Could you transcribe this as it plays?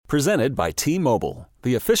Presented by T-Mobile,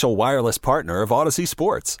 the official wireless partner of Odyssey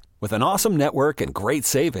Sports. With an awesome network and great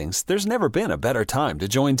savings, there's never been a better time to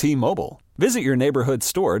join T-Mobile. Visit your neighborhood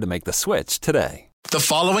store to make the switch today. The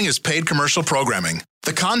following is paid commercial programming.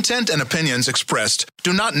 The content and opinions expressed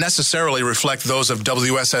do not necessarily reflect those of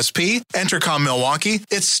WSSP, Entercom Milwaukee,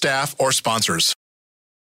 its staff, or sponsors.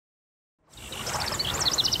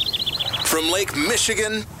 From Lake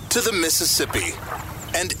Michigan to the Mississippi,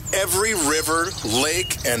 and every river,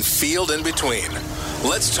 lake, and field in between.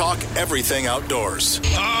 Let's talk everything outdoors.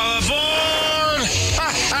 All aboard!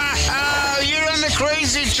 Ha ha ha! You're on the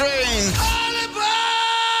crazy train! All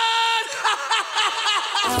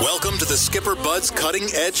aboard! Welcome to the Skipper Bud's Cutting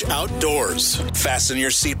Edge Outdoors. Fasten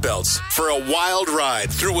your seatbelts for a wild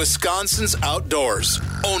ride through Wisconsin's outdoors.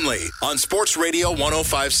 Only on Sports Radio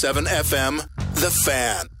 105.7 FM, The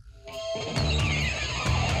Fan.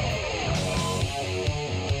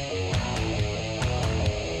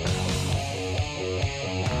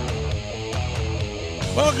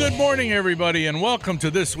 Well, good morning, everybody, and welcome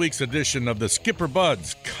to this week's edition of the Skipper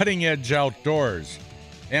Bud's Cutting Edge Outdoors.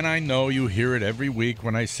 And I know you hear it every week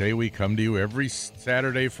when I say we come to you every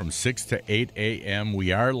Saturday from 6 to 8 a.m.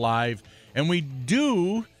 We are live, and we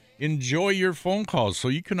do enjoy your phone calls, so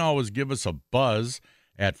you can always give us a buzz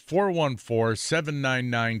at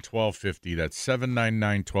 414-799-1250. That's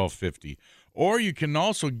 799-1250. Or you can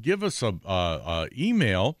also give us a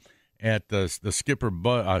email at the Skipper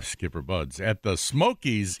Buds at the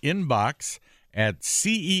Smokies inbox at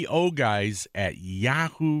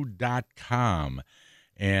ceoguys@yahoo.com.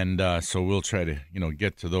 And so we'll try to,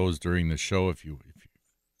 get to those during the show if you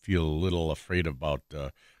feel a little afraid about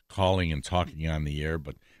calling and talking on the air.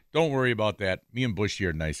 But don't worry about that. Me and Bushy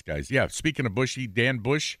are nice guys. Yeah, speaking of Bushy, Dan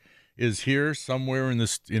Bush is here somewhere in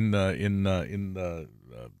the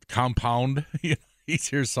compound. He's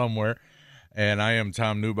here somewhere. And I am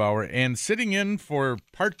Tom Neubauer. And sitting in for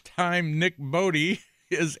part-time Nick Bodie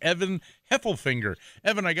is Evan Heffelfinger.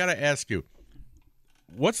 Evan, I got to ask you,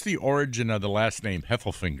 what's the origin of the last name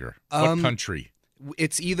Heffelfinger? What country?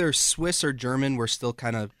 It's either Swiss or German. We're still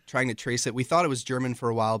kind of trying to trace it. We thought it was German for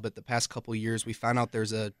a while, but the past couple of years we found out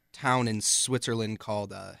there's a town in Switzerland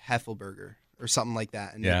called Heffelberger or something like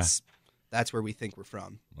that. And that's where we think we're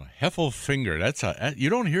from. Heffelfinger. You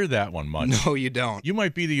don't hear that one much. No, you don't. You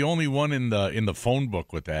might be the only one in the phone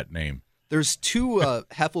book with that name. There's two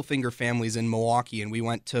Heffelfinger families in Milwaukee, and we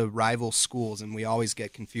went to rival schools, and we always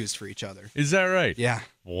get confused for each other. Is that right? Yeah.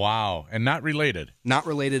 Wow. And not related? Not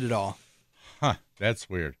related at all. Huh. That's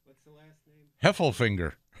weird. What's the last name?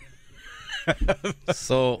 Heffelfinger.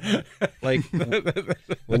 So, like,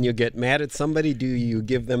 when you get mad at somebody, do you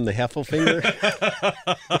give them the Heffelfinger?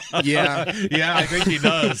 Yeah, I think he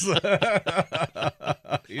does.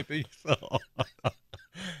 You think so?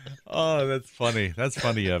 Oh, that's funny. That's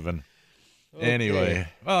funny, Evan. Okay. Anyway,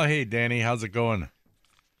 well, hey, Danny, how's it going?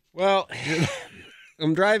 Well,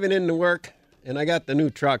 I'm driving into work, and I got the new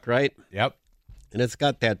truck, right? Yep. And it's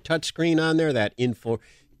got that touch screen on there, that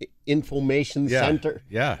information center.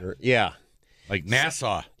 Yeah. Yeah. Like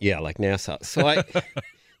NASA. Yeah, like NASA. So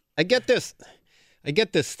I get this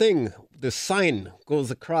thing, this sign goes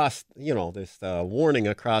across, this warning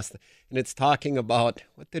across, and it's talking about,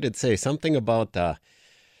 what did it say? Something about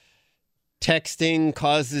texting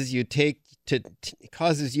causes you to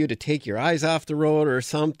take your eyes off the road or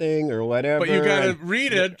something or whatever. But you got to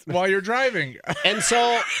read it while you're driving. And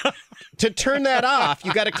so to turn that off,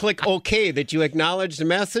 you got to click OK, that you acknowledge the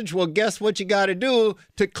message. Well, guess what you got to do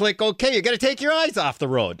to click OK? You got to take your eyes off the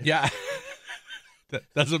road. Yeah. That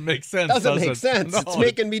doesn't make sense. Doesn't make sense. No. It's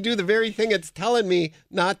making me do the very thing it's telling me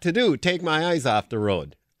not to do. Take my eyes off the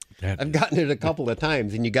road. I've gotten it a couple of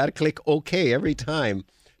times, and you got to click OK every time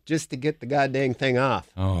just to get the goddamn thing off.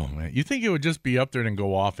 Oh, man. You think it would just be up there and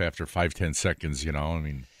go off after 5-10 seconds, I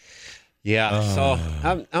mean. Yeah, so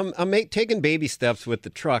I'm taking baby steps with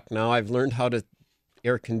the truck now. I've learned how to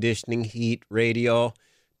air conditioning, heat, radio.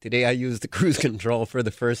 Today I used the cruise control for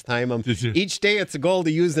the first time. Each day it's a goal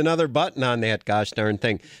to use another button on that gosh darn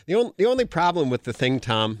thing. The only problem with the thing,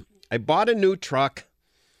 Tom, I bought a new truck,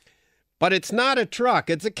 but it's not a truck.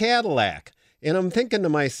 It's a Cadillac. And I'm thinking to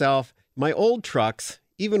myself, my old trucks,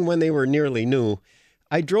 even when they were nearly new,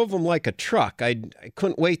 I drove them like a truck. I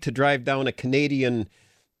couldn't wait to drive down a Canadian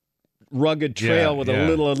rugged trail with a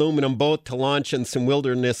little aluminum boat to launch in some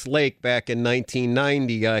wilderness lake back in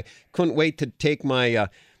 1990. I couldn't wait to take my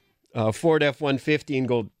Ford F-150 and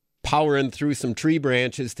go powering through some tree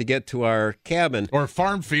branches to get to our cabin. Or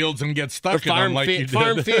farm fields and get stuck in them like you did.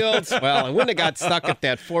 Farm fields. Well, I wouldn't have got stuck at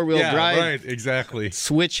that four-wheel drive. Yeah, right, exactly.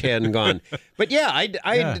 Switch hadn't gone. But I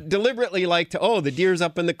deliberately like to, the deer's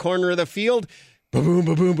up in the corner of the field. boom,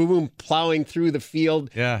 boom, boom, boom, boom, plowing through the field.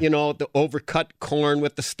 Yeah. You know, the overcut corn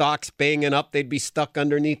with the stalks banging up. They'd be stuck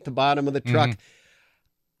underneath the bottom of the truck.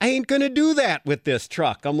 I ain't going to do that with this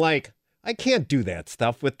truck. I'm like, I can't do that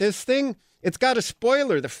stuff with this thing. It's got a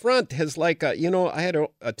spoiler. The front has like a, I had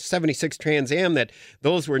a 76 Trans Am that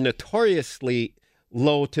those were notoriously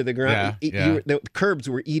low to the ground. The curbs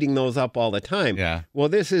were eating those up all the time. Yeah. Well,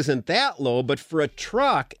 this isn't that low, but for a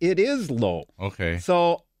truck, it is low. Okay.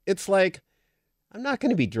 So it's like, I'm not going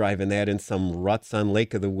to be driving that in some ruts on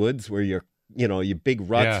Lake of the Woods where you're, you big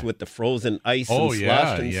ruts with the frozen ice and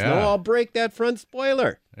slush and snow. I'll break that front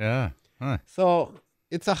spoiler. Yeah. Huh. So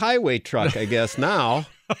it's a highway truck, I guess, now.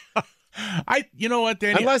 You know what,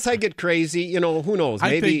 Danny? Unless I get crazy, who knows?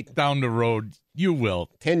 Maybe I think down the road you will.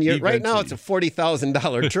 10 years. Right now, it's a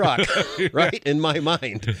 $40,000 truck, right? In my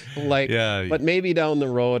mind, but maybe down the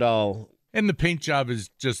road I'll. And the paint job is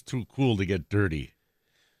just too cool to get dirty.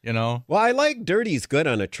 Well, I like dirty's good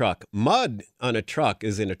on a truck. Mud on a truck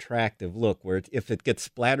is an attractive look where if it gets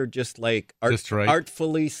splattered just like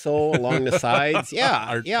artfully so along the sides.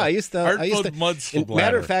 I used to mud splatter.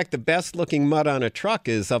 Matter of fact, the best looking mud on a truck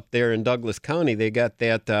is up there in Douglas County. They got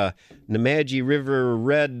that Nemadji River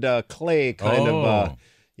red clay kind of.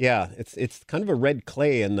 It's kind of a red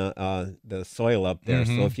clay in the soil up there.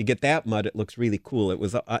 So if you get that mud, it looks really cool. It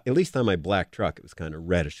was at least on my black truck, it was kind of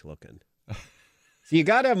reddish looking. So you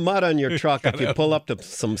got to have mud on your truck if you pull up to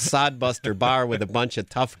some sodbuster bar with a bunch of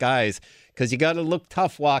tough guys, because you got to look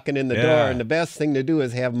tough walking in the door. And the best thing to do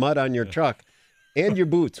is have mud on your truck and your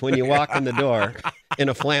boots when you walk in the door in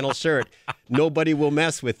a flannel shirt. Nobody will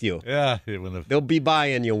mess with you. Yeah. They'll be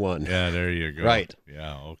buying you one. Yeah, there you go. Right.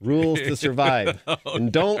 Yeah. Okay. Rules to survive. And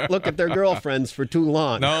don't look at their girlfriends for too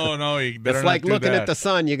long. No, you better It's like not do looking that. at the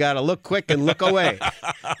sun. You got to look quick and look away.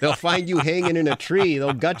 They'll find you hanging in a tree.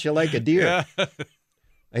 They'll gut you like a deer. Yeah.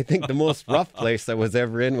 I think the most rough place I was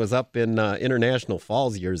ever in was up in International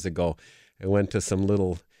Falls years ago. I went to some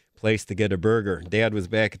little place to get a burger. Dad was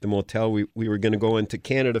back at the motel. We were going to go into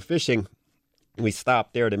Canada fishing. We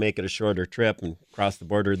stopped there to make it a shorter trip and cross the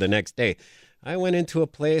border the next day. I went into a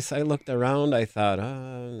place. I looked around. I thought,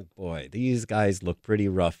 oh, boy, these guys look pretty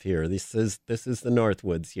rough here. This is the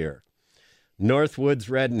Northwoods here. Northwoods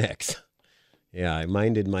rednecks. Yeah, I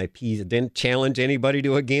minded my P's. I didn't challenge anybody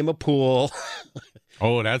to a game of pool.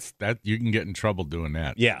 Oh, that you can get in trouble doing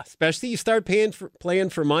that. Yeah, especially you start playing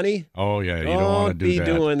for money. Oh yeah, you don't want to do that.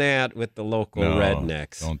 Don't be doing that with the local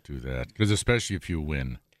rednecks. Don't do that, because especially if you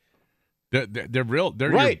win, they're real. They're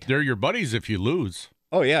right. They're your buddies if you lose.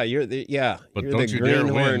 Oh yeah, you're the But you're don't the you dare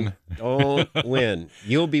greenhorn. win. Don't win.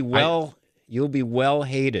 You'll be well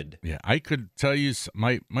hated. Yeah, I could tell you,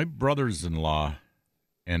 my brothers-in-law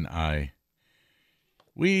and I,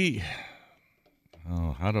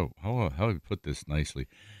 how do I put this nicely?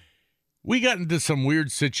 We got into some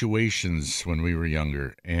weird situations when we were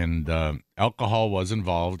younger, and alcohol was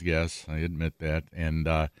involved. Yes, I admit that. And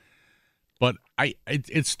but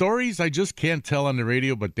it's stories I just can't tell on the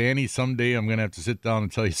radio. But Danny, someday I'm gonna have to sit down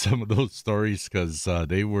and tell you some of those stories, because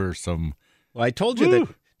they were some. Well, I told you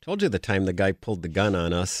the time the guy pulled the gun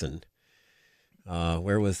on us, and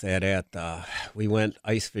where was that at? We went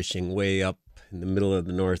ice fishing way up in the middle of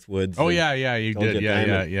the Northwoods. Oh, yeah, you did.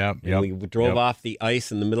 Yeah. And we drove off the ice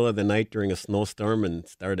in the middle of the night during a snowstorm and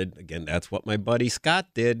started, again, that's what my buddy Scott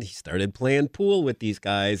did. He started playing pool with these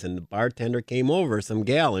guys, and the bartender came over, some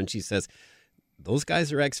gal, and she says, those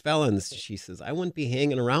guys are ex-felons. She says, I wouldn't be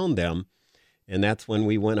hanging around them. And that's when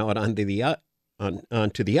we went out onto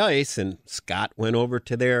the ice, and Scott went over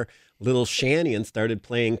to their little shanty and started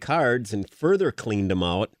playing cards and further cleaned them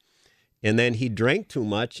out. And then he drank too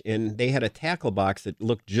much, and they had a tackle box that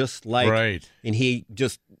looked just like, right. And he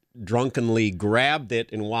just drunkenly grabbed it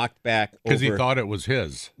and walked back because he thought it was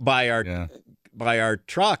his by our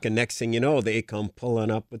truck. And next thing you know, they come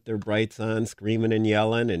pulling up with their brights on, screaming and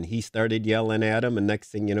yelling, and he started yelling at him. And next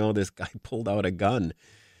thing you know, this guy pulled out a gun,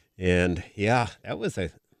 and yeah, that was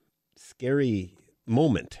a scary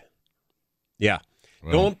moment. Yeah,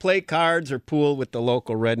 well, don't play cards or pool with the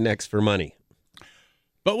local rednecks for money.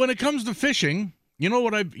 But when it comes to fishing, you know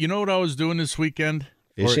what I was doing this weekend?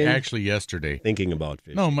 Fishing? Or actually yesterday. Thinking about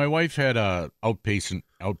fishing. No, my wife had a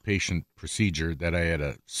outpatient procedure that I had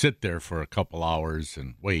to sit there for a couple hours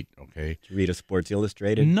and wait, okay? Did you read a Sports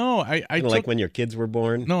Illustrated? No, I took, like when your kids were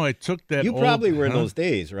born? No, I took that. You probably were in those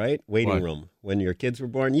days, right? Waiting room. When your kids were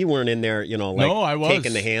born, you weren't in there, no, I was.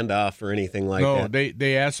 Taking the hand off or anything like that. No,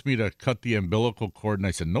 they asked me to cut the umbilical cord, and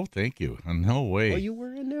I said, no, thank you. No way. Oh, you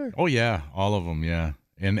were in there? Oh, yeah, all of them, yeah.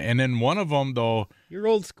 And then one of them, though. You're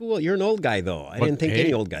old school. You're an old guy, though. I didn't think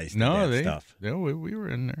any old guys did that stuff. No, we were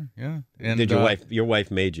in there, yeah. And did your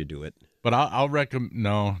wife made you do it? But I'll recommend,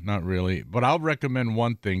 no, not really. But I'll recommend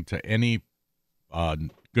one thing to any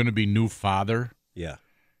going to be new father. Yeah.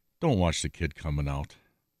 Don't watch The Kid Coming Out.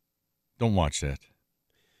 Don't watch that.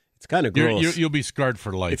 It's kind of gross. You'll be scarred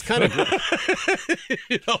for life. It's kind of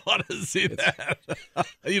You don't want to see that.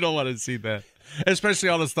 You don't want to see that. Especially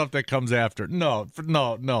all the stuff that comes after. No.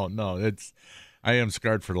 I am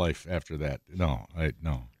scarred for life after that. No.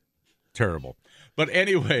 Terrible. But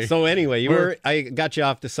anyway. So anyway, I got you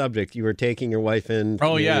off the subject. You were taking your wife in.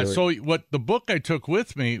 Oh, yeah. So what the book I took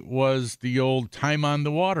with me was the old Time on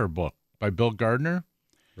the Water book by Bill Gardner.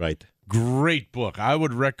 Right. Great book. I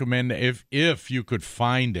would recommend if you could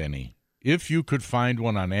find any. If you could find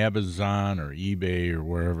one on Amazon or eBay or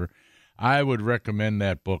wherever, I would recommend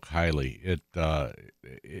that book highly. It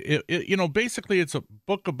basically it's a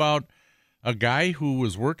book about a guy who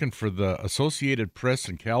was working for the Associated Press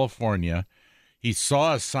in California. He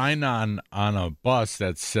saw a sign on a bus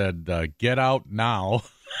that said, "Get out now."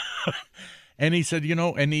 And he said,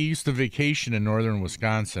 and he used to vacation in northern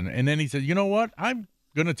Wisconsin. And then he said, you know what? I'm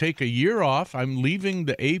going to take a year off. I'm leaving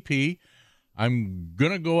the AP. I'm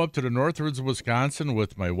going to go up to the northwoods of Wisconsin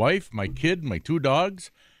with my wife, my kid, my 2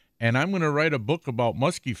 dogs, and I'm going to write a book about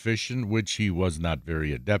muskie fishing, which he was not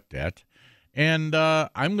very adept at. And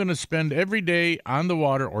I'm going to spend every day on the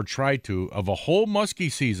water, or try to, of a whole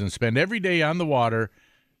muskie season, spend every day on the water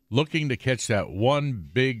looking to catch that one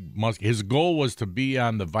big muskie. His goal was to be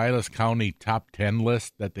on the Vilas County top 10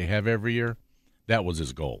 list that they have every year. That was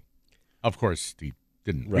his goal. Of course, he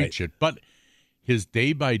didn't reach it, but his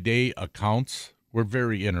day-by-day accounts were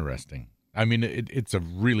very interesting. I mean, it's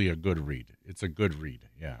really a good read. It's a good read,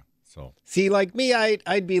 yeah. So see, like me,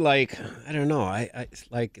 I'd be like, I don't know, I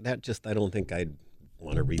like that. Just I don't think I'd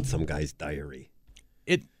want to read some guy's diary.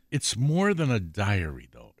 It's more than a diary,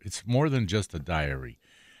 though. It's more than just a diary.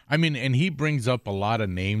 I mean, and he brings up a lot of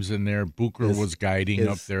names in there. Booker was guiding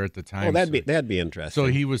up there at the time. Oh, that'd be interesting.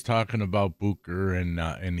 So he was talking about Booker,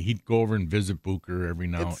 and he'd go over and visit Booker every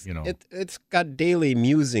now. It's got daily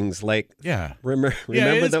musings, like remember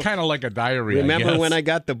it's kind of like a diary. Remember when I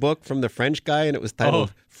got the book from the French guy, and it was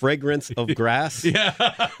titled "Fragrance of Grass"? Yeah,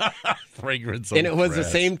 fragrance. And it was the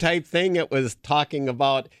same type thing. It was talking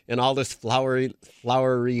about in all this flowery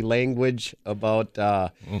language about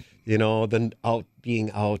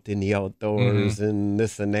being out in the outdoors and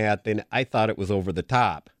this and that. And I thought it was over the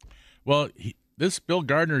top. Well, this Bill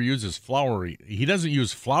Gardner uses flowery. He doesn't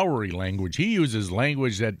use flowery language. He uses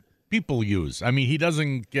language that people use. I mean, he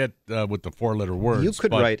doesn't get with the 4-letter words. You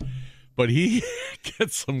could write. But he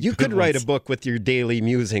gets some. You could write a book with your daily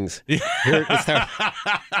musings. Here,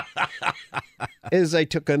 as I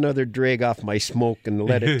took another drag off my smoke and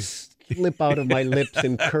let it slip out of my lips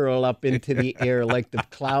and curl up into the air like the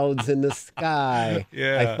clouds in the sky.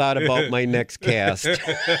 Yeah. I thought about my next cast.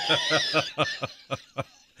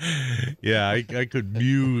 Yeah, I could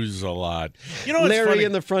muse a lot. You know, Larry funny?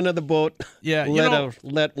 In the front of the boat. Yeah,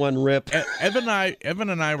 let one rip. Evan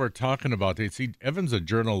and I were talking about this. Evan's a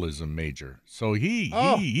journalism major, so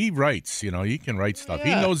he writes. He can write stuff.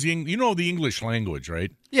 Yeah. He knows the English language,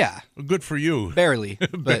 right? Yeah. Well, good for you. Barely.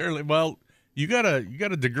 Barely. Well, you got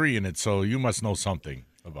a degree in it, so you must know something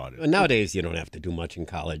about it. Nowadays, you don't have to do much in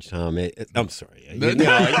college, Tom. I'm sorry. Right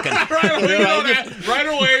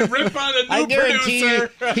away, rip on a new I guarantee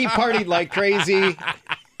producer. you, he partied like crazy.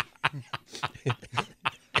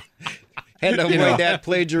 Had to avoid that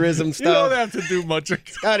plagiarism stuff. You don't have to do much.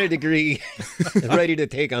 Got a degree, ready to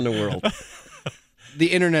take on the world.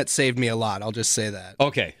 The internet saved me a lot. I'll just say that.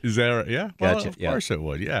 Okay. Is that right? Yeah. Well, Gotcha. Of course it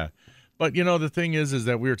would. Yeah. But, the thing is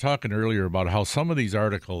that we were talking earlier about how some of these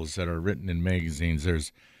articles that are written in magazines,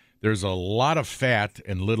 there's a lot of fat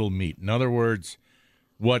and little meat. In other words,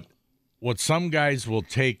 what some guys will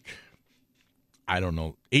take,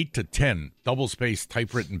 8 to 10 double-spaced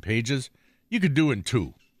typewritten pages, you could do in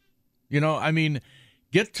 2.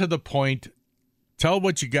 Get to the point, tell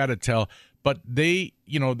what you got to tell. But they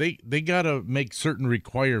got to make certain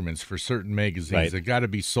requirements for certain magazines. Right. They got to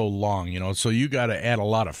be so long, so you got to add a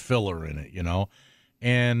lot of filler in it,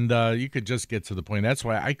 and you could just get to the point. That's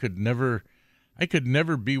why I could never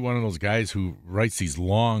be one of those guys who writes these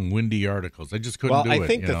long, windy articles. I just couldn't do it. Well, I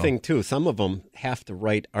think the thing, too, some of them have to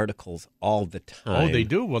write articles all the time. Oh, they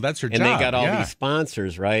do? Well, that's their job. And they got all these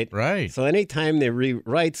sponsors, right? Right. So anytime they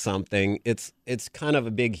rewrite something, it's kind of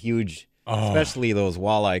a big, huge... Especially those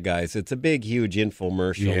walleye guys. It's a big, huge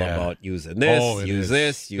infomercial about using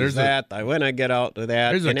this, use that. When I get out to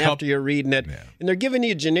that. And after you're reading it, and they're giving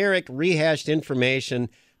you generic, rehashed information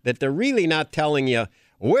that they're really not telling you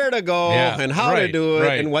where to go and how to do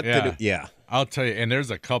it and what to do. Yeah. I'll tell you, and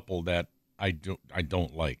there's a couple that I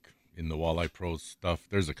don't like. in the Walleye Pro stuff.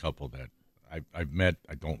 There's a couple that I've met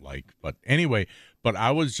I don't like, but anyway. But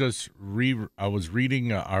I was just I was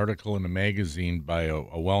reading an article in a magazine by a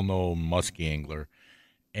well-known muskie angler,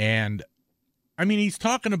 and I mean he's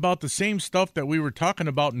talking about the same stuff that we were talking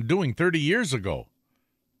about and doing 30 years ago,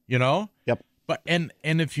 you know. Yep. But and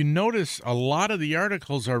if you notice, a lot of the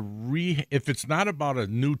articles are if it's not about a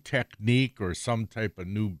new technique or some type of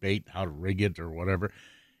new bait, how to rig it or whatever,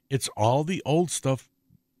 it's all the old stuff.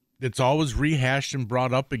 It's always rehashed and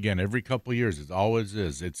brought up again every couple of years. It always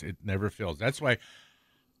is. It never fails. That's why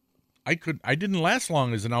I didn't last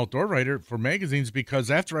long as an outdoor writer for magazines,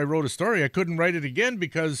 because after I wrote a story, I couldn't write it again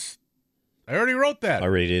because I already wrote that. I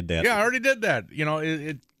already did that. Yeah, I already did that. You know,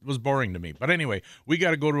 it was boring to me. But anyway, we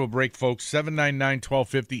got to go to a break, folks.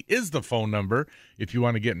 799-1250 is the phone number if you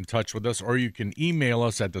want to get in touch with us, or you can email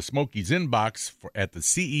us at the Smokies inbox at the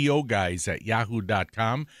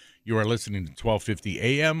ceoguys@yahoo.com. You are listening to 1250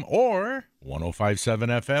 AM or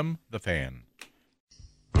 105.7 FM, The Fan.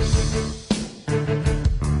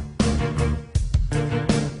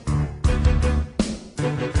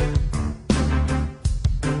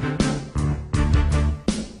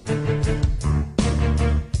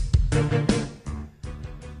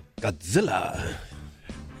 Godzilla.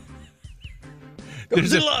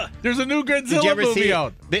 There's a new Did you Godzilla ever movie see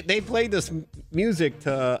out. They played this music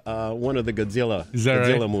to one of the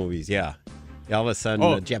Godzilla movies. Yeah. All of a sudden,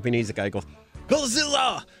 the Japanese guy goes,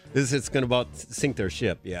 Godzilla! It's going to about sink their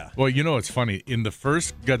ship. Yeah. Well, you know, it's funny. In the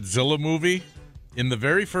first Godzilla movie, in the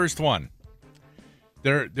very first one,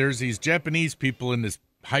 there's these Japanese people in this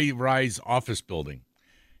high-rise office building.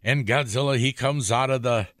 And Godzilla, he comes out of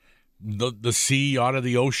the sea, out of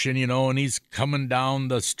the ocean, you know, and he's coming down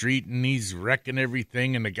the street and he's wrecking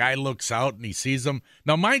everything, and the guy looks out and he sees him.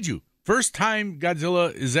 Now, mind you, first time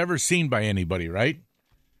Godzilla is ever seen by anybody, right?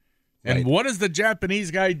 And what does the Japanese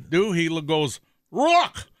guy do? He goes,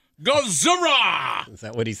 Rook! Godzilla! Is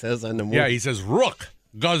that what he says on the movie? Yeah, he says, Rook!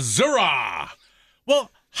 Godzilla! Well,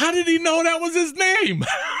 how did he know that was his name?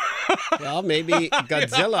 Well, maybe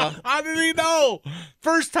Godzilla. How did he know?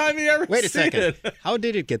 First time he ever Wait a seen second. it. How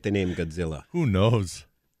did it get the name Godzilla? Who knows?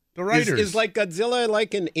 The writers. Is like Godzilla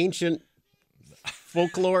like an ancient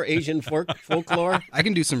folklore, Asian folklore? I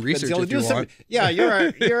can do some research Godzilla, if you want. Yeah,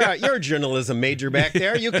 you're a journalism major back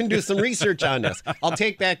there. You can do some research on this. I'll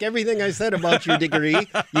take back everything I said about your degree.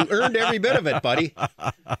 You earned every bit of it, buddy.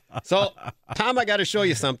 So, Tom, I got to show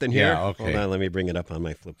you something here. Yeah, okay. Hold on, let me bring it up on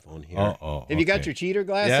my flip phone here. Have you got your cheater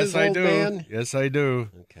glasses, Yes, I old do. man? Yes, I do.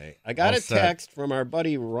 Okay. I got All a set. text from our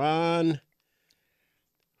buddy Ron,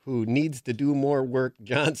 who needs to do more work.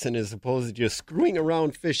 Johnson, as opposed to just screwing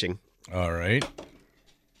around fishing. All right.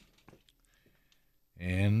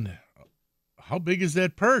 And how big is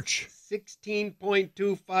that perch?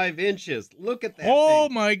 16.25 inches. Look at that Oh,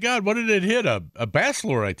 thing. my God. What did it hit? A bass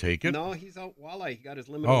lure, I take it. No, he's out walleye. He got his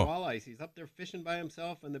limit of walleyes. He's up there fishing by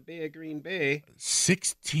himself in the Bay of Green Bay.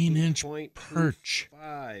 16-inch 0.25. perch.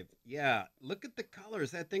 Yeah. Look at the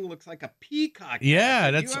colors. That thing looks like a peacock. Yeah,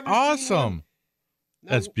 Have you that's ever seen awesome. one?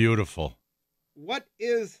 Now, That's beautiful. What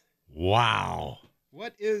is Wow.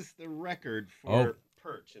 the record for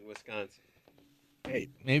perch in Wisconsin? Hey,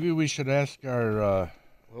 maybe we should ask our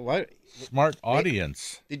Well, what? smart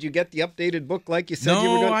audience. Did you get the updated book like you said No, you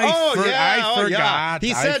were going to? I Yeah. forgot.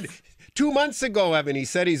 He said 2 months ago, Evan, he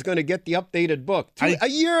said he's going to get the updated book. A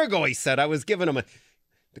year ago, he said. I was giving him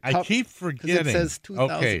I keep forgetting. It says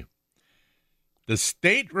 2000. Okay. The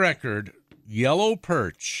state record yellow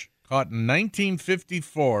perch caught in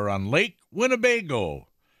 1954 on Lake Winnebago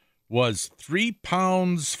was 3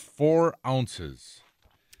 pounds 4 ounces.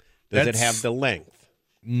 Does it have the length?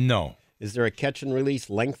 No. Is there a catch and release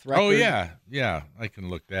length record? Oh, yeah. I can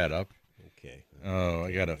look that up. Okay. Oh,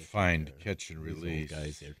 I got to find catch and These old release.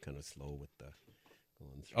 guys, they're kind of slow with the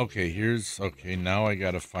going through. Okay, now I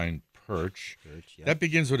got to find perch. Yeah. That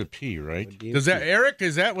begins with a P, right? Would be a Does that, P. Eric,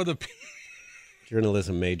 is that with a P?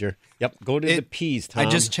 Journalism major. Yep. Go to the P's, Tom. I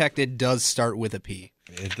just checked. It does start with a P.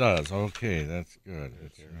 It does. Okay, that's good.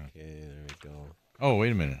 Okay, there we go. Oh,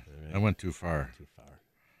 wait a minute. I went too far. Too far.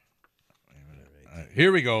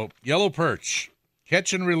 Here we go. Yellow perch.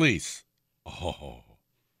 Catch and release. Oh.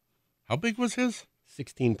 How big was his?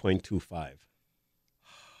 16.25.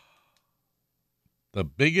 The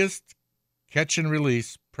biggest catch and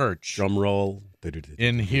release perch Drum roll.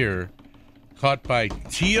 in here, caught by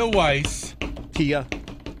Tia Weiss Tia.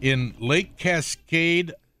 in Lake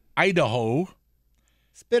Cascade, Idaho,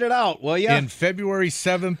 Spit it out, will ya? in February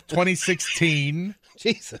 7th, 2016.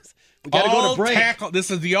 Jesus. We got to go to break. Tackle. This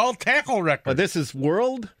is the all tackle record. Oh, this is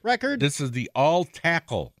world record? This is the all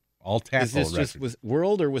tackle all tackle Is this records. just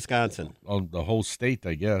world or Wisconsin? Oh, the whole state,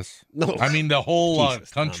 I guess. No. I mean the whole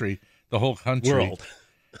Jesus, country. The whole country. World.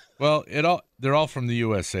 Well, they're all from the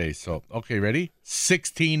USA. So, okay, ready?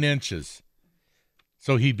 16 inches.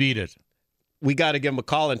 So he beat it. We got to give him a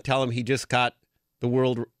call and tell him he just got the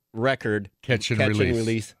world record Catch and release.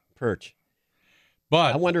 release perch.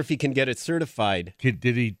 But I wonder if he can get it certified. did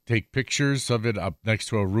he take pictures of it up next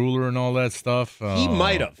to a ruler and all that stuff? He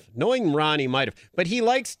might have. Knowing Ron, he might have. But he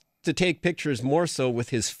likes to take pictures more so with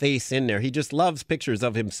his face in there. He just loves pictures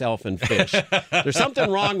of himself and fish. There's something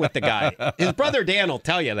wrong with the guy. His brother Dan will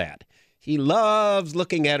tell you that. He loves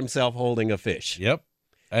looking at himself holding a fish. Yep.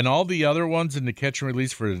 And all the other ones in the catch and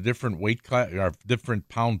release for the different weight class or different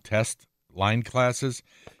pound test line classes,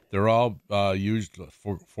 they're all used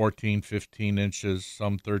for 14, 15 inches,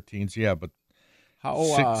 some 13s. Yeah, but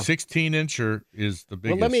 16-incher is the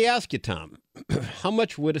biggest. Well, let me ask you, Tom. How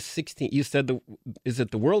much would a 16? You said is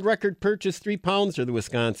it the world record perch is 3 pounds or the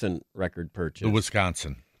Wisconsin record perch? The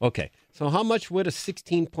Wisconsin. Okay, so how much would a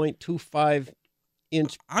 16.25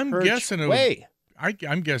 inch I'm perch guessing it weigh?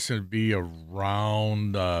 I'm guessing it'd be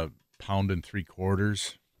around pound and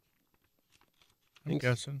 3/4. I'm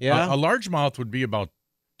guessing. Yeah. A largemouth would be about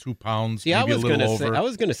 2 pounds. Yeah, maybe a little over. I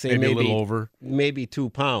was going to say maybe maybe a little over. maybe 2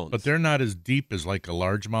 pounds. But they're not as deep as like a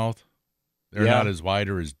largemouth. They're Yeah. not as wide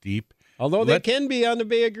or as deep. Although they can be on the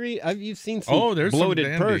Bay of Green. You've seen some there's bloated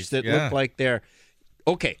some perch dandies, that yeah. look like they're.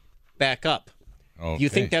 Okay, back up. Okay. You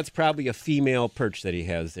think that's probably a female perch that he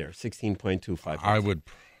has there, 16.25? I would.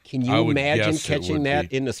 Can I you would imagine guess it catching would that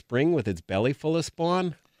be. in the spring with its belly full of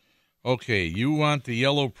spawn? Okay, you want the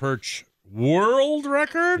yellow perch world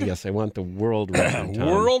record? Yes, I want the world record. Tom.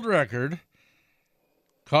 World record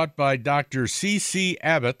caught by Dr. C.C.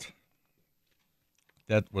 Abbott.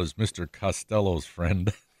 That was Mr. Costello's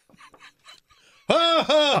friend. Har,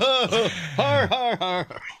 har, har.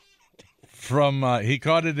 From he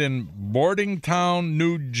caught it in Boardingtown,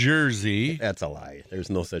 New Jersey. That's a lie. There's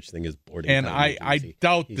no such thing as boarding. And town, I New Jersey.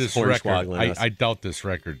 doubt He's this record. hornswoggling us. I doubt this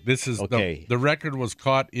record. This is Okay. the record was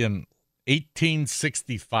caught in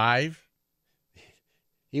 1865.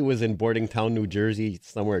 He was in Boardingtown, New Jersey,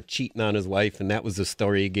 somewhere cheating on his wife, and that was the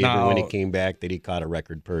story he gave her when he Now- came back that he caught a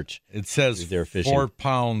record perch. It says He was there fishing. 4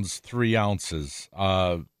 pounds 3 ounces.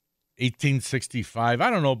 1865. I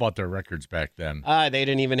don't know about their records back then. They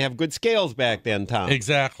didn't even have good scales back then, Tom.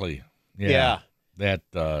 Exactly. Yeah. That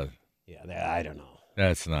I don't know.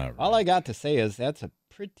 that's not right. All I got to say is that's a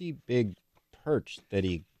pretty big perch that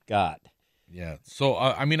he got. Yeah. So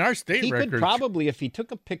I mean, our state He record. could probably, if he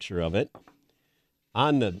took a picture of it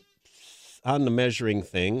on the measuring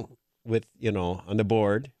thing with, on the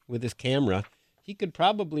board with his camera, he could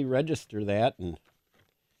probably register that and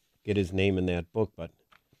get his name in that book. But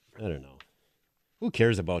I don't know. Who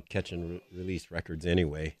cares about catch and release records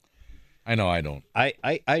anyway? I know I don't.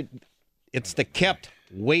 It's the kept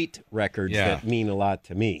weight records Yeah. that mean a lot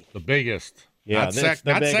to me. The biggest. Yeah, Not, that's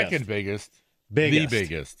the not biggest. second biggest. Biggest. The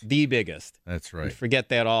biggest. The biggest. That's You right. forget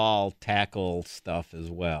that all tackle stuff as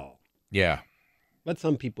well. Yeah. But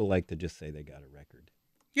some people like to just say they got a record.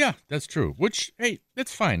 Yeah, that's true. Which, hey,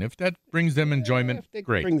 that's fine. If that brings them enjoyment, If it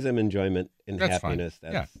great. brings them enjoyment and That's fine. happiness,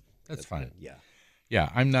 Yeah, that's that's fine. good. Yeah. Yeah,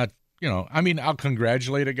 I'm not, I mean, I'll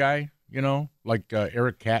congratulate a guy, like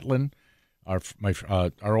Eric Catlin, our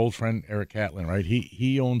old friend Eric Catlin, right?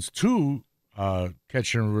 He owns 2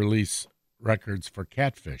 catch and release records for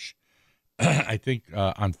catfish. I think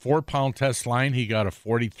on 4-pound test line, he got a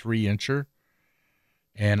 43-incher.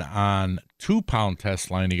 And on 2-pound test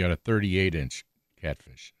line, he got a 38-inch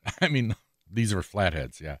catfish. I mean, these are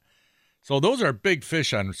flatheads, yeah. So those are big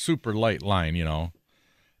fish on super light line,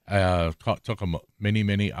 Took them many,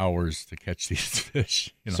 many hours to catch these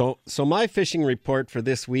fish. So my fishing report for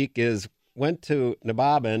this week is went to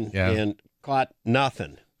Nabobin Yeah. and caught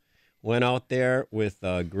nothing. Went out there with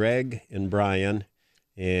Greg and Brian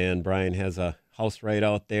has a house right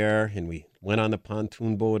out there, and we went on the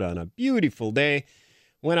pontoon boat on a beautiful day.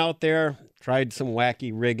 Went out there, tried some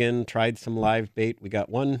wacky rigging, tried some live bait. We got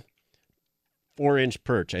one 4-inch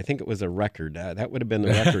perch. I think it was a record. That would have been the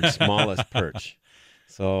record smallest perch.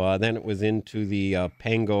 So then it was into the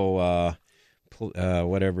Pango,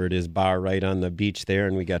 whatever it is, bar right on the beach there,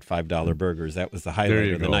 and we got $5 burgers. That was the There highlight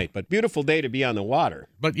you of the go. night. But beautiful day to be on the water.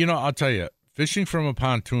 But I'll tell you, fishing from a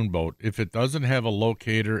pontoon boat, if it doesn't have a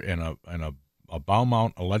locator and a bow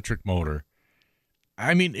mount electric motor,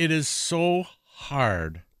 I mean, it is so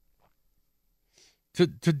hard to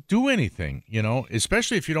do anything,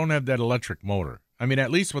 especially if you don't have that electric motor. I mean, at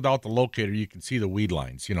least without the locator, you can see the weed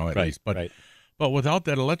lines, at least. But But without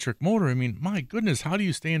that electric motor, I mean, my goodness, how do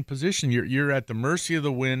you stay in position? You're at the mercy of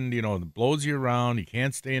the wind, it blows you around. You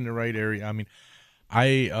can't stay in the right area. I mean,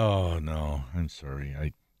 no, I'm sorry.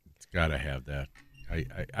 It's got to have that.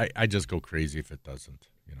 I just go crazy if it doesn't.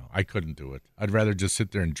 I couldn't do it. I'd rather just sit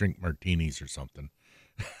there and drink martinis or something.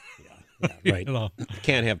 Yeah, right. You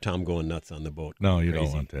can't have Tom going nuts on the boat. No, you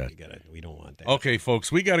don't want that. We don't want that. Okay,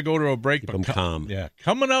 folks, we got to go to a break. Keep them calm. Yeah,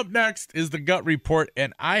 coming up next is the Gut Report,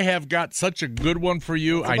 and I have got such a good one for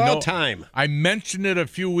you. It's about time. I mentioned it a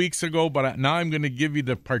few weeks ago, but now I'm going to give you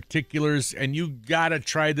the particulars, and you got to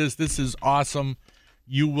try this. This is awesome.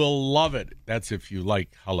 You will love it. That's if you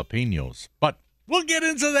like jalapenos. But we'll get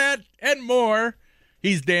into that and more.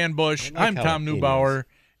 He's Dan Bush. I'm Tom Neubauer.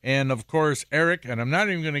 And, of course, Eric, and I'm not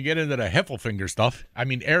even going to get into the Heffelfinger stuff. I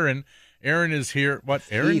mean, Aaron. Aaron is here. What,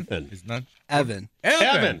 Aaron? Ethan. Is not Evan.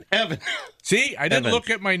 Evan. See, I didn't look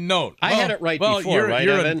at my note. I had it right before, right,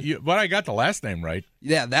 Evan? But I got the last name right.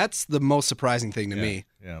 Yeah, that's the most surprising thing to me.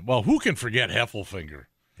 Yeah. Well, who can forget Heffelfinger?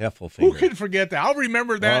 Heffelfinger. Who can forget that? I'll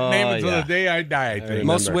remember that name until the day I die, I think.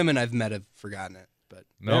 Most women I've met have forgotten it. But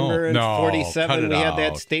remember in 47 we had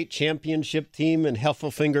that state championship team and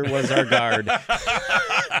Heffelfinger was our guard.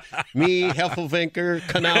 Me, Heffelfinger,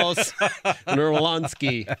 Knaus, and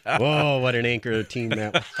Orlonsky. Whoa, what an anchor team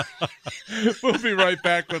that was. We'll be right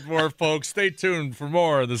back with more, folks. Stay tuned for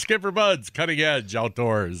more of the Skipper Buds Cutting Edge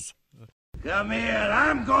Outdoors. Come here,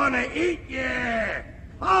 I'm gonna eat you.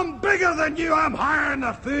 I'm bigger than you. I'm higher in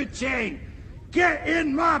the food chain. Get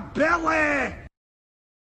in my belly.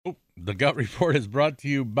 The Gut Report is brought to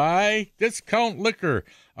you by Discount Liquor.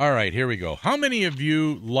 All right, here we go. How many of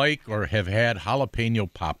you like or have had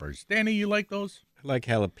jalapeno poppers? Danny, you like those? I like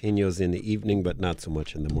jalapenos in the evening, but not so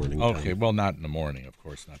much in the morning. Okay, well, not in the morning, of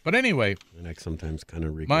course not. But anyway, and I sometimes kind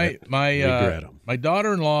of regret them. My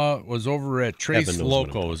daughter-in-law was over at Trace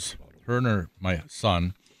Locos, her and my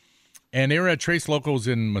son, and they were at Trace Locos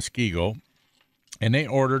in Muskego, and they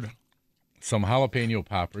ordered some jalapeno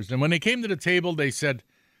poppers. And when they came to the table, they said,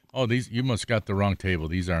 "Oh, you must got the wrong table.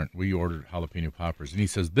 These aren't. We ordered jalapeno poppers." And he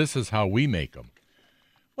says, "This is how we make them."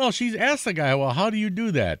 Well, she's asked the guy, "Well, how do you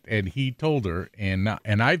do that?" And he told her, and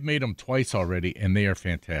I've made them twice already, and they are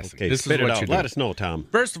fantastic. Okay, this spit is what it out. you do. Let us know, Tom.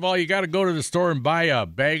 First of all, you got to go to the store and buy a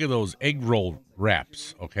bag of those egg roll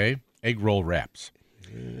wraps. Okay, egg roll wraps.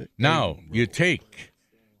 Now you take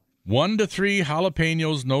 1 to 3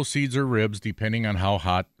 jalapenos, no seeds or ribs, depending on how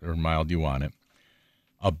hot or mild you want it.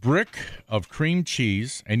 A brick of cream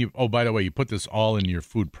cheese, and by the way, you put this all in your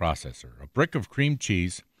food processor. A brick of cream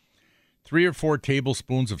cheese, 3 or 4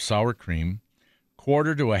 tablespoons of sour cream,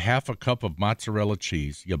 1/4 to 1/2 cup of mozzarella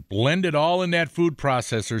cheese. You blend it all in that food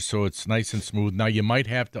processor so it's nice and smooth. Now, you might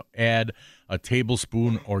have to add a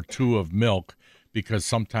tablespoon or 2 of milk because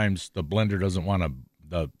sometimes the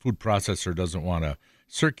food processor doesn't want to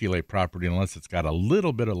circulate properly unless it's got a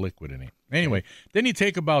little bit of liquid in it. Anyway, then you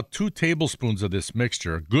take about 2 tablespoons of this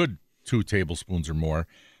mixture, a good 2 tablespoons or more,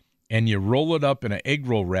 and you roll it up in an egg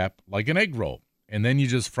roll wrap like an egg roll, and then you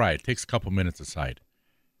just fry it. It takes a couple minutes aside.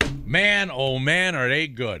 Man, oh man, are they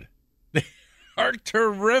good. They are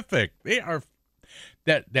terrific. They are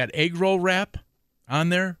that egg roll wrap on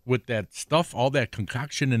there with that stuff, all that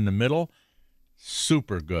concoction in the middle,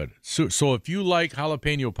 super good. So if you like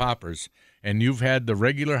jalapeno poppers, and you've had the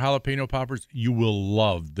regular jalapeno poppers, you will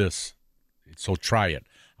love this. So try it.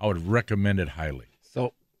 I would recommend it highly.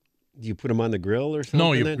 So, do you put them on the grill or something?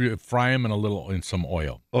 No, you fry them in some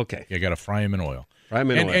oil. Okay. You got to fry them in oil. Fry them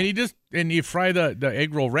in oil. And you fry the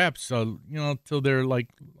egg roll wraps, till they're like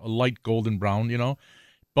a light golden brown,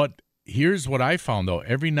 But here's what I found though: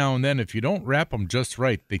 every now and then, if you don't wrap them just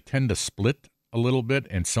right, they tend to split a little bit,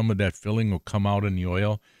 and some of that filling will come out in the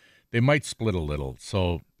oil. They might split a little,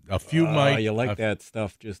 so. A few might. You like that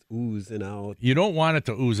stuff just oozing out. You don't want it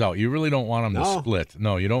to ooze out. You really don't want them to split.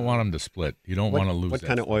 No, you don't want them to split. You don't want to lose. What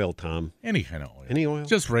kind of oil, Tom? Any kind of oil. Any oil?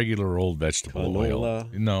 Just regular old vegetable oil.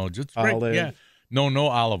 No, just olive. No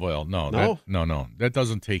olive oil. No. That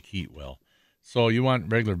doesn't take heat well. So you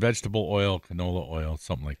want regular vegetable oil, canola oil,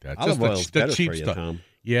 something like that. Olive oil is better cheap for you, stuff. Tom.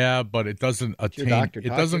 Yeah, but it doesn't attain. It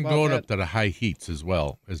doesn't go up to the high heats as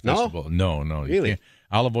well as vegetable. No, really.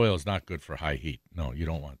 Olive oil is not good for high heat. No, you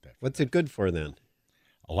don't want that. What's it good for then?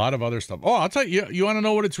 A lot of other stuff. Oh, I'll tell you. You want to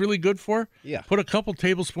know what it's really good for? Yeah. Put a couple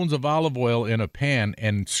tablespoons of olive oil in a pan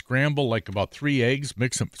and scramble like about 3 eggs.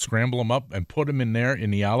 Mix them, scramble them up, and put them in there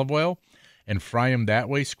in the olive oil, and fry them that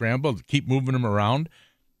way. Scramble. Keep moving them around.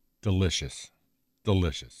 Delicious.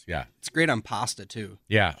 delicious. Yeah. It's great on pasta too.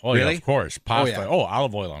 Yeah. Oh, Really? yeah, of course. Pasta. Oh, yeah.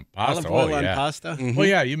 Olive oil on pasta. Olive oil on yeah. pasta? Mm-hmm. Well,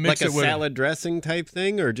 yeah, you mix Like it a with salad dressing type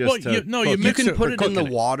thing, or just Well, you You mix can it put for it in the cooking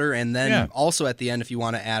it. water, and then Yeah. also at the end, if you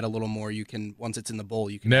want to add a little more, you can. Once it's in the bowl,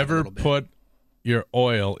 you can add a Never little bit. put your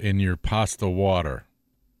oil in your pasta water.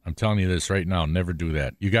 I'm telling you this right now. Never do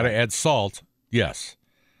that. You got to add salt, yes,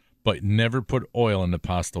 but never put oil in the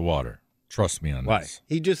pasta water. Trust me on Why? this.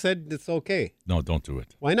 He just said it's okay. No, don't do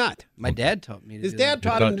it. Why not? My dad taught me to His do dad that.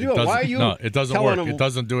 taught him to do it. Why are doesn't- you No, it doesn't telling work. him? It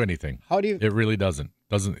doesn't do anything. How do you? It really doesn't.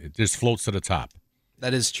 It just floats to the top.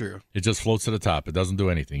 That is true. It just floats to the top. It doesn't do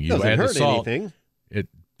anything. You Doesn't add the hurt salt. anything.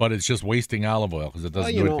 But it's just wasting olive oil because it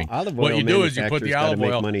doesn't Well, do anything. olive What oil you do is you put the manufacturers gotta olive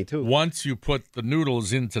make oil money, too. once you put the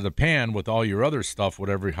noodles into the pan with all your other stuff,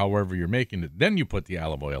 however you're making it. Then you put the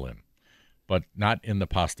olive oil in, but not in the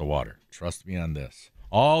pasta water. Trust me on this.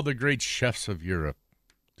 All the great chefs of Europe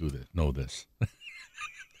know this.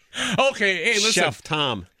 Okay, hey, listen. Chef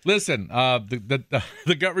Tom. Listen,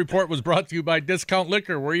 the Gut Report was brought to you by Discount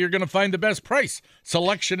Liquor, where you're going to find the best price,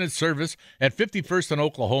 selection, and service at 51st and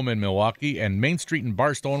Oklahoma in Milwaukee and Main Street in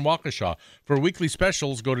Barstow and Waukesha. For weekly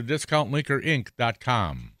specials, go to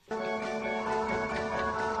discountliquorinc.com.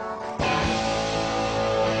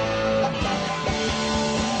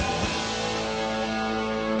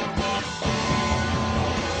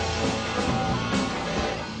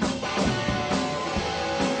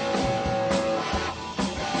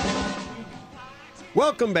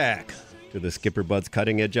 Welcome back to the Skipper Bud's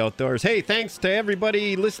Cutting Edge Outdoors. Hey, thanks to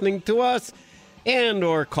everybody listening to us and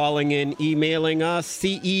or calling in, emailing us,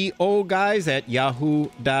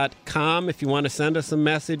 ceoguys@yahoo.com. If you want to send us a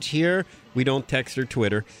message here, we don't text or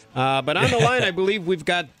Twitter. But on the line, I believe we've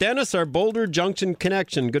got Dennis, our Boulder Junction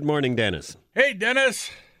connection. Good morning, Dennis. Hey, Dennis.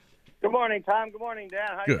 Good morning, Tom. Good morning, Dan.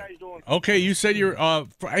 How you guys doing? Okay, you said you're.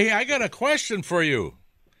 Hey, I got a question for you.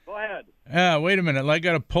 Go ahead. Wait a minute. I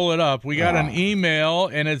got to pull it up. We got an email,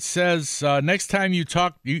 and it says next time you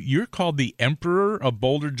talk, you're called the Emperor of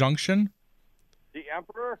Boulder Junction. The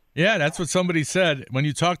Emperor? Yeah, that's what somebody said. When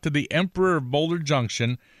you talk to the Emperor of Boulder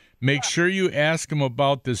Junction, make sure you ask him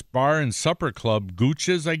about this bar and supper club,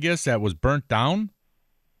 Gooch's, I guess, that was burnt down.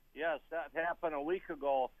 Yes, that happened a week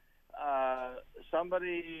ago.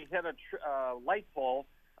 Somebody hit a light pole,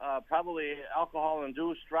 probably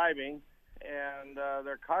alcohol-induced driving, and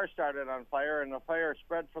their car started on fire, and the fire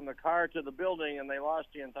spread from the car to the building, and they lost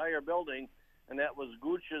the entire building, and that was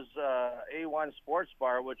Gooch's A1 Sports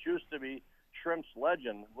Bar, which used to be Shrimp's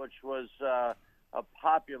Legend, which was a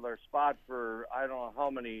popular spot for I don't know how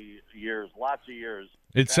many years, lots of years.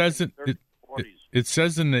 It says it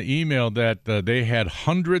says in the email that they had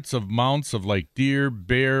hundreds of mounts of like deer,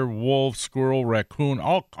 bear, wolf, squirrel, raccoon,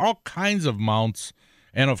 all kinds of mounts,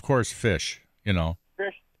 and of course fish. You know.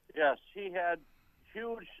 Fish, yes, he had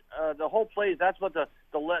huge. The whole place. That's what the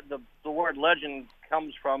word legend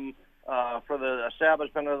comes from for the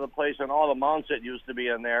establishment of the place and all the mounts that used to be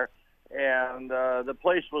in there. And the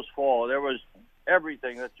place was full. There was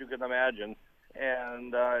everything that you can imagine,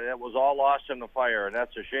 and it was all lost in the fire, and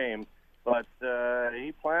that's a shame. But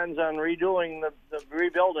he plans on redoing the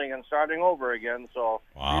rebuilding and starting over again. So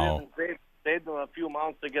wow. He saved them a few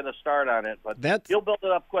months to get a start on it, but he'll build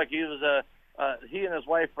it up quick. He and his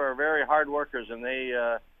wife are very hard workers, and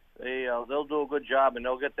they'll do a good job, and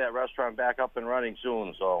they'll get that restaurant back up and running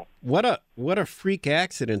soon. So what a freak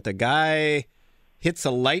accident! The guy hits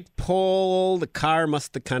a light pole. The car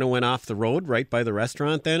must have kind of went off the road right by the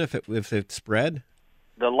restaurant. Then, if it spread,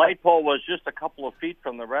 the light pole was just a couple of feet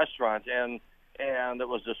from the restaurant, and it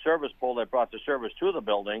was the service pole that brought the service to the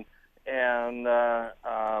building. And the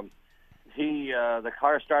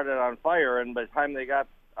car started on fire, and by the time they got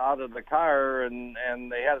out of the car and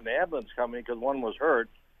they had an ambulance coming because one was hurt,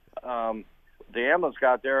 the ambulance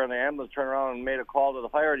got there, and the ambulance turned around and made a call to the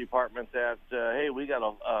fire department that, hey, we got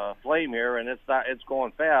a flame here, and it's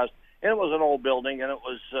going fast. And it was an old building, and it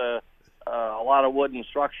was a lot of wooden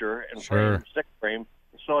structure and frame, stick frame.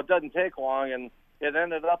 So it doesn't take long, and it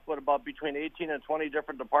ended up with about between 18 and 20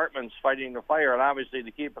 different departments fighting the fire, and obviously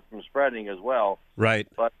to keep it from spreading as well. Right.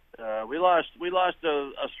 But we lost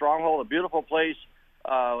a stronghold, a beautiful place.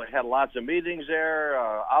 We had lots of meetings there,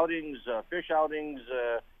 outings, fish outings,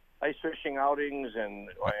 ice fishing outings, and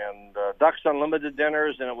Ducks Unlimited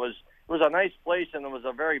dinners, and it was a nice place, and it was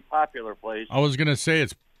a very popular place. I was going to say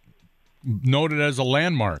it's noted as a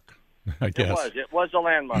landmark, I guess. It was a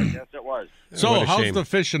landmark. Yes, it was. So how's the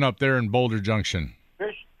fishing up there in Boulder Junction?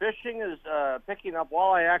 Fishing is picking up.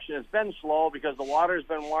 Walleye action has been slow because the water's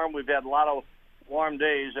been warm. We've had a lot of warm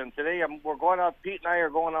days, and today we're going out. Pete and I are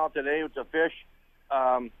going out today to fish.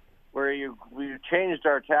 we changed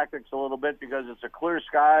our tactics a little bit because it's a clear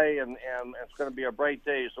sky and it's going to be a bright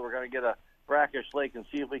day, so we're going to get a brackish lake and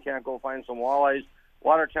see if we can't go find some walleyes.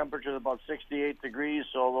 Water temperature is about 68 degrees,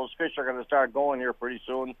 so those fish are going to start going here pretty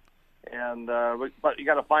soon. And but you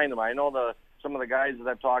got to find them. I know some of the guys that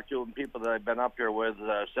I've talked to and people that I've been up here with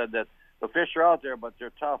said that the fish are out there, but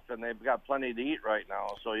they're tough and they've got plenty to eat right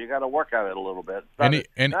now. So you got to work at it a little bit. Not as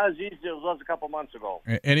easy as it was a couple months ago.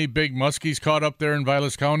 Any big muskies caught up there in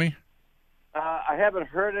Vilas County? I haven't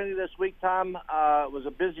heard any this week, Tom. It was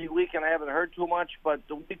a busy week, and I haven't heard too much. But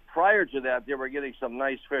the week prior to that, they were getting some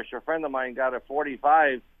nice fish. A friend of mine got a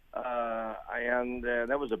 45, and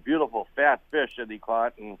that was a beautiful fat fish that he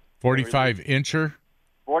caught. And 45-incher?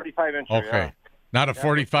 45-incher, okay. Yeah. Not a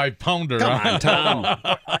 45-pounder. Come on, Tom.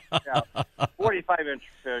 Yeah, 45-inch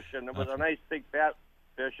fish, and it was a nice big fat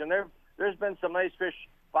fish. And there's been some nice fish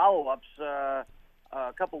follow-ups.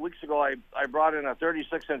 A couple weeks ago, I brought in a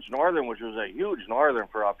 36-inch northern, which was a huge northern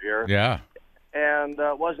for up here. Yeah. And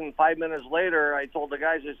it wasn't 5 minutes later, I told the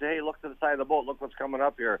guys, I said, hey, look to the side of the boat. Look what's coming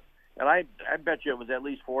up here. And I bet you it was at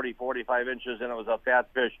least 40, 45 inches, and it was a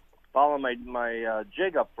fat fish following my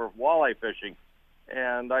jig up for walleye fishing.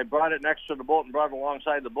 And I brought it next to the boat and brought it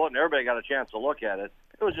alongside the boat, and everybody got a chance to look at it.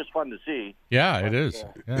 It was just fun to see. Yeah, it is.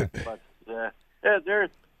 Yeah. But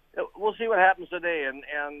we'll see what happens today,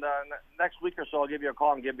 and next week or so I'll give you a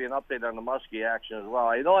call and give you an update on the muskie action as well.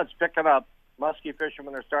 I know it's picking up. Muskie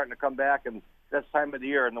fishermen are starting to come back, and this time of the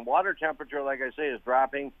year. And the water temperature, like I say, is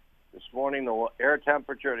dropping. This morning, the air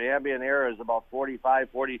temperature, the ambient air is about 44,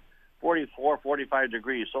 45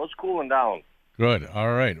 degrees, so it's cooling down. Good.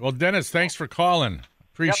 All right. Well, Dennis, thanks for calling.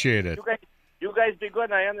 Appreciate it. You guys be good,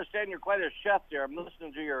 and I understand you're quite a chef there. I'm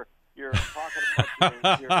listening to your talking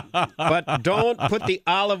about But don't put the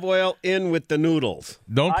olive oil in with the noodles.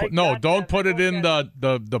 Don't put it in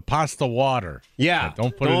the pasta water. Yeah.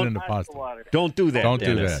 Don't put it in the pasta water. Don't do that. Don't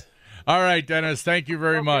Dennis. do that. All right, Dennis. Thank you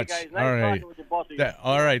very much. Guys, nice all right. talking with you, both of you.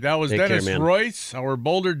 All right. That was Take Dennis care, man. Royce, our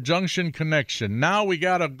Boulder Junction connection. Now we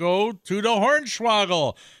got to go to the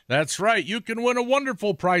Hornswoggle. That's right. You can win a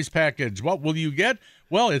wonderful prize package. What will you get?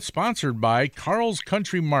 Well, it's sponsored by Carl's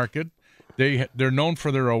Country Market. They're known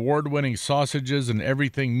for their award-winning sausages and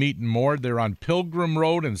everything meat and more. They're on Pilgrim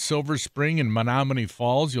Road in Silver Spring and Menominee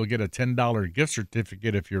Falls. You'll get a $10 gift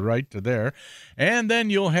certificate if you're right to there. And then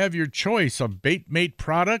you'll have your choice of Bait Mate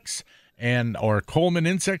products or Coleman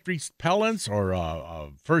insect repellents or a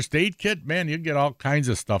first aid kit. Man, you get all kinds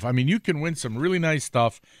of stuff. I mean, you can win some really nice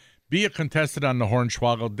stuff. Be a contestant on the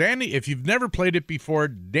Hornswoggle. Danny, if you've never played it before,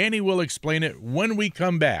 Danny will explain it when we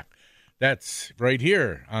come back. That's right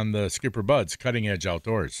here on the Skipper Bud's Cutting Edge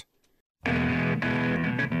Outdoors.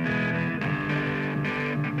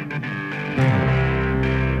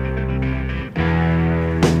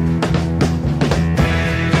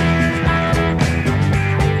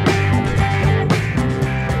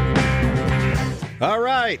 All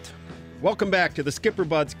right. Welcome back to the Skipper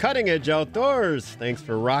Bud's Cutting Edge Outdoors. Thanks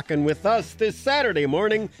for rocking with us this Saturday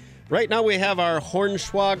morning. Right now we have our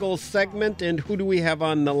Hornswoggle segment, and who do we have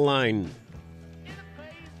on the line?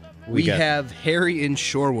 We have Harry in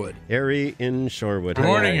Shorewood. Harry in Shorewood. Good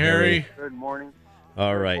morning, Harry. Good morning.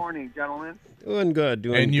 All right. Good morning, gentlemen. Doing good.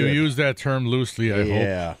 And you use that term loosely,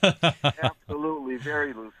 I hope. Absolutely,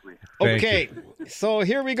 very loosely. Thank Okay, so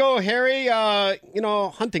here we go, Harry.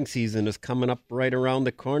 Hunting season is coming up right around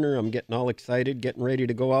the corner. I'm getting all excited, getting ready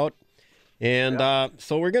to go out. And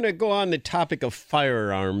so we're going to go on the topic of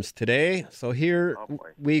firearms today. So here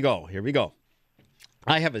we go. Here we go.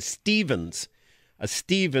 I have a Stevens rifle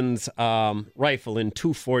in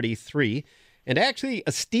 .243. And actually,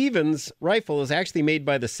 a Stevens rifle is actually made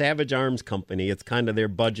by the Savage Arms Company. It's kind of their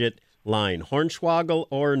budget line. Hornswoggle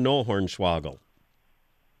or no Hornswoggle?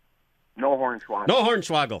 No Hornswoggle. No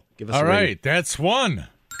Hornswoggle. Give us All a ring. right, that's one.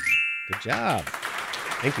 Good job.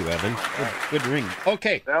 Thank you, Evan. Good ring.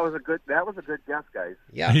 Okay. That was a good guess, guys.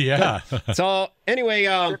 Yeah. Yeah. So anyway,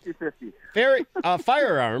 50-50.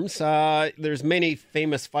 firearms. There's many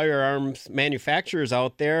famous firearms manufacturers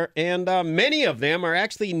out there, and many of them are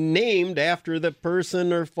actually named after the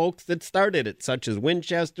person or folks that started it, such as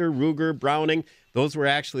Winchester, Ruger, Browning. Those were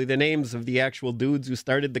actually the names of the actual dudes who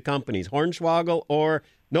started the companies. Hornswoggle or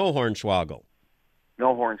no Hornswoggle?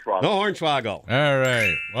 No Hornswoggle. No Hornswoggle. All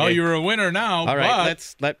right. Well, you're a winner now. All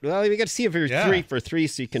right, but we got to see if you're 3 for 3,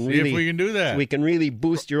 so you can see really if we can do that. So we can really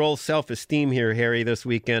boost your old self-esteem here, Harry, this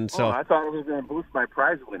weekend. So I thought it was going to boost my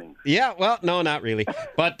prize winning. yeah, well, no, not really.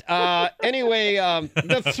 But anyway,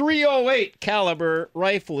 the .308 caliber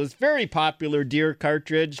rifle is very popular deer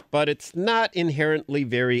cartridge, but it's not inherently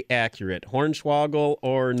very accurate. Hornswoggle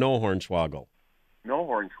or no Hornswoggle? No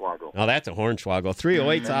hornswoggle. Oh, that's a hornswoggle.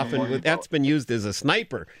 308's often that's been used as a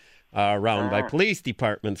sniper round by police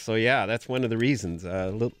departments. So yeah, that's one of the reasons. A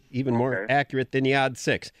little even more accurate than the odd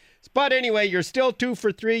 6. But anyway, you're still 2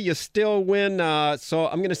 for 3. You still win. So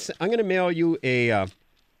I'm gonna mail you a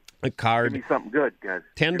card. Give me something good, guys.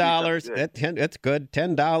 $10. That's good.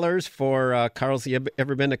 $10 for Carl's. You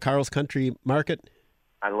ever been to Carl's Country Market?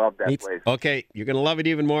 I love that place. Okay, you're going to love it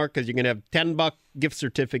even more because you're going to have $10 gift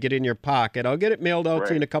certificate in your pocket. I'll get it mailed out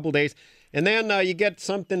to you in a couple days. And then you get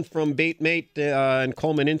something from Bait Mate and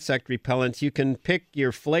Coleman Insect Repellents. You can pick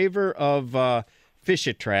your flavor of fish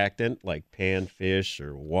attractant, like panfish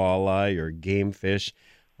or walleye or game fish.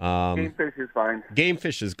 Game fish is fine. Game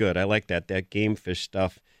fish is good. I like that game fish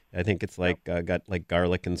stuff. I think it's like got like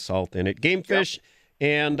garlic and salt in it. Game fish.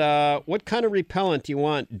 And what kind of repellent do you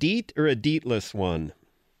want? DEET or a DEET-less one?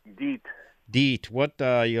 DEET. DEET. What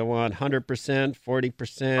you want? 100%,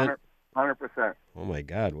 40%? 100%. Oh my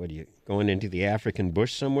God! What are you going into the African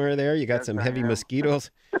bush somewhere? There, you got some heavy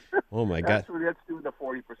mosquitoes. Oh my God! Actually, let's do the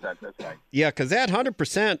 40%. That's right. Yeah, because that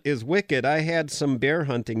 100% is wicked. I had some bear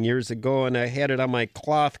hunting years ago, and I had it on my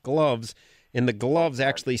cloth gloves, and the gloves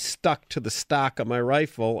actually stuck to the stock of my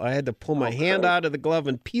rifle. I had to pull my hand out of the glove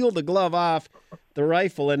and peel the glove off the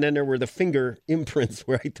rifle, and then there were the finger imprints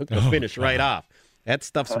where I took the finish right off. That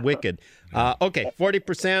stuff's wicked. Okay,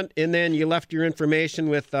 40%, and then you left your information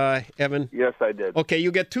with Evan? Yes, I did. Okay,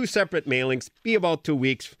 you get 2 separate mailings. Be about 2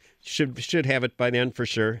 weeks. Should have it by then for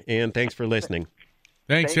sure, and thanks for listening.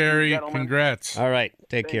 Thanks, Harry. Congrats. All right,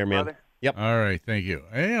 take care, man. Brother. Yep. All right, thank you.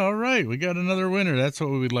 Hey, all right, we got another winner. That's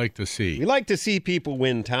what we'd like to see. We like to see people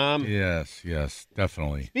win, Tom. Yes,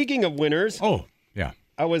 definitely. Speaking of winners. Oh, yeah.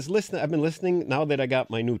 I've been listening. Now that I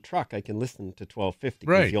got my new truck, I can listen to 1250.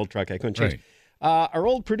 Right. The old truck I couldn't change. Our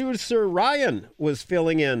old producer, Ryan, was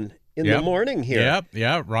filling in the morning here.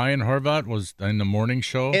 Yeah. Ryan Horvat was in the morning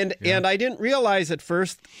show. And I didn't realize at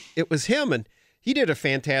first it was him, and he did a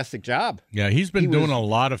fantastic job. Yeah, he's been doing a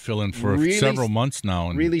lot of fill-in for several months now.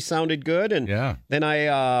 And really sounded good. And then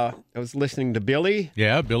I was listening to Billy.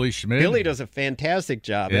 Yeah, Billy Schmidt. Billy does a fantastic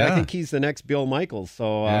job. Yeah. I think he's the next Bill Michaels.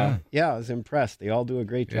 So, I was impressed. They all do a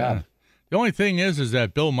great job. The only thing is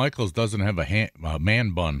that Bill Michaels doesn't have a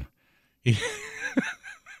man bun.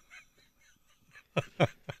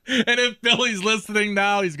 And if Billy's listening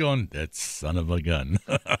now, he's going, that son of a gun.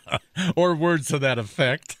 Or words to that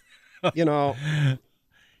effect. You know,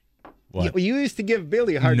 what? You used to give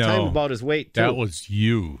Billy a hard time about his weight, too. That was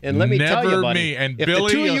you. And let me tell you, buddy, me. And if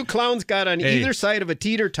Billy, the 2 of you clowns got on either side of a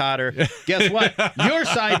teeter-totter, guess what? Your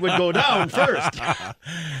side would go down first.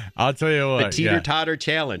 I'll tell you what. The teeter-totter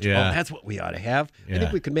challenge. Yeah. Oh, that's what we ought to have. I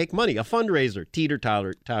think we could make money. A fundraiser,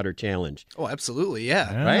 teeter-totter challenge. Oh, absolutely,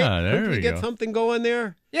 yeah. Right? There Could we get something going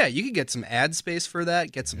there? Yeah, you could get some ad space for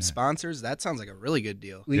that, get some sponsors. That sounds like a really good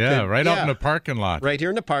deal. Out in the parking lot. Right here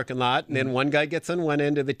in the parking lot. And then one guy gets on one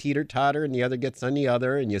end of the teeter-totter and the other gets on the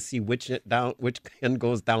other, and you see which end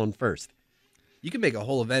goes down first. You can make a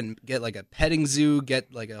whole event, get like a petting zoo,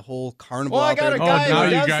 get like a whole carnival I out got there. a guy who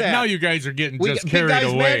does that. Now you guys are getting just Big carried Guy's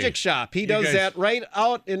away. Magic Shop. He does that right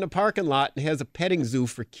out in the parking lot and has a petting zoo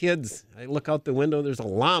for kids. I look out the window, there's a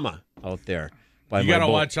llama out there. You got to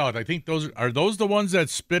watch out. I think those are the ones that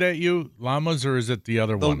spit at you, llamas, or is it the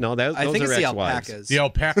other one? No, those I think are it's the ex-wives. alpacas. The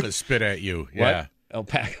alpacas spit at you. Yeah.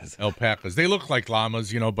 Alpacas. Alpacas. They look like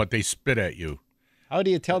llamas, but they spit at you. How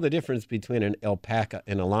do you tell the difference between an alpaca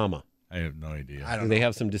and a llama? I have no idea. I don't Do know. they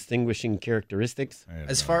have some distinguishing characteristics?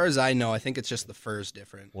 As far as I know, I think it's just the fur's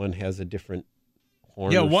different. One has a different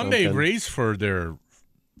horn. Yeah, or one they something. raise for their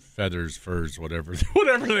feathers, furs, whatever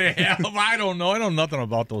they have. I don't know. I know nothing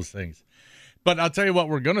about those things. But I'll tell you what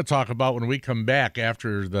we're going to talk about when we come back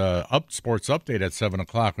after the sports update at 7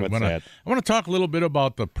 o'clock. What's that? I want to talk a little bit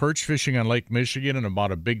about the perch fishing on Lake Michigan and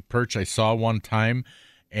about a big perch I saw one time.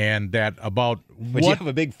 And that about Would you have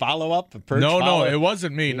a big follow-up? No, it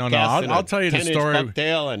wasn't me. No. I'll tell you the story.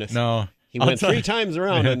 Bucktail and No. He went 3 times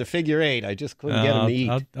around on the figure 8. I just couldn't get him to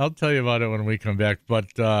eat. I'll tell you about it when we come back.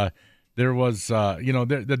 But there was,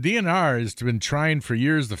 the DNR has been trying for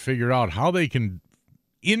years to figure out how they can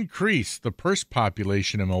increase the perch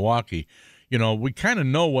population in Milwaukee. We kind of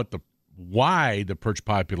know why the perch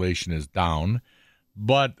population is down.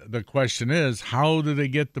 But the question is, how do they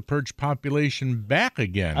get the perch population back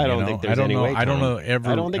again? I don't think there's any way. I don't know.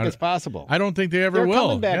 I don't think it's possible. I don't think they ever They're will.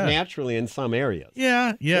 coming back naturally in some areas.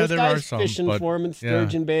 Yeah, There's there guys are some. fishing but, for them in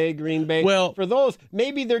Sturgeon Bay, Green Bay. Well, for those,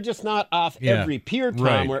 maybe they're just not off every pier, Tom,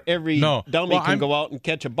 right. where every dummy can go out and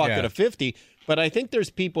catch a bucket of 50. But I think there's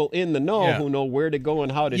people in the know who know where to go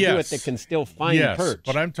and how to do it that can still find perch.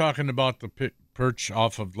 But I'm talking about the perch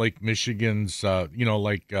off of Lake Michigan's,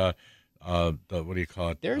 what do you call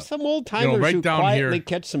it? There's some old timers right who down quietly here.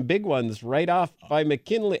 catch some big ones right off by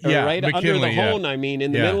McKinley, or right under the McKinley, Hone. I mean,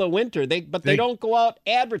 in the middle of winter. They don't go out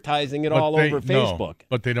advertising it all over Facebook. No,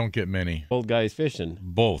 but they don't get many. Old guys fishing.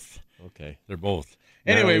 Both. Okay, They're both.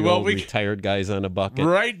 Anyway, Anyway, we retired guys on a bucket.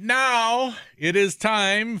 Right now, it is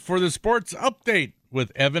time for the sports update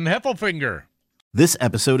with Evan Heffelfinger. This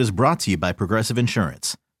episode is brought to you by Progressive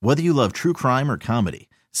Insurance. Whether you love true crime or comedy,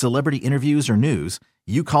 celebrity interviews or news,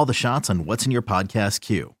 you call the shots on what's in your podcast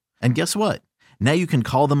queue. And guess what? Now you can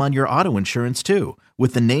call them on your auto insurance too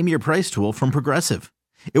with the Name Your Price tool from Progressive.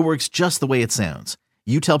 It works just the way it sounds.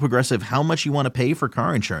 You tell Progressive how much you want to pay for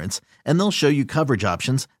car insurance, and they'll show you coverage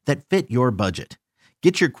options that fit your budget.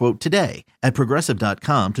 Get your quote today at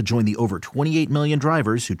Progressive.com to join the over 28 million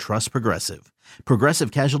drivers who trust Progressive. Progressive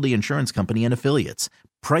Casualty Insurance Company and Affiliates.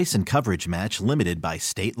 Price and coverage match limited by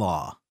state law.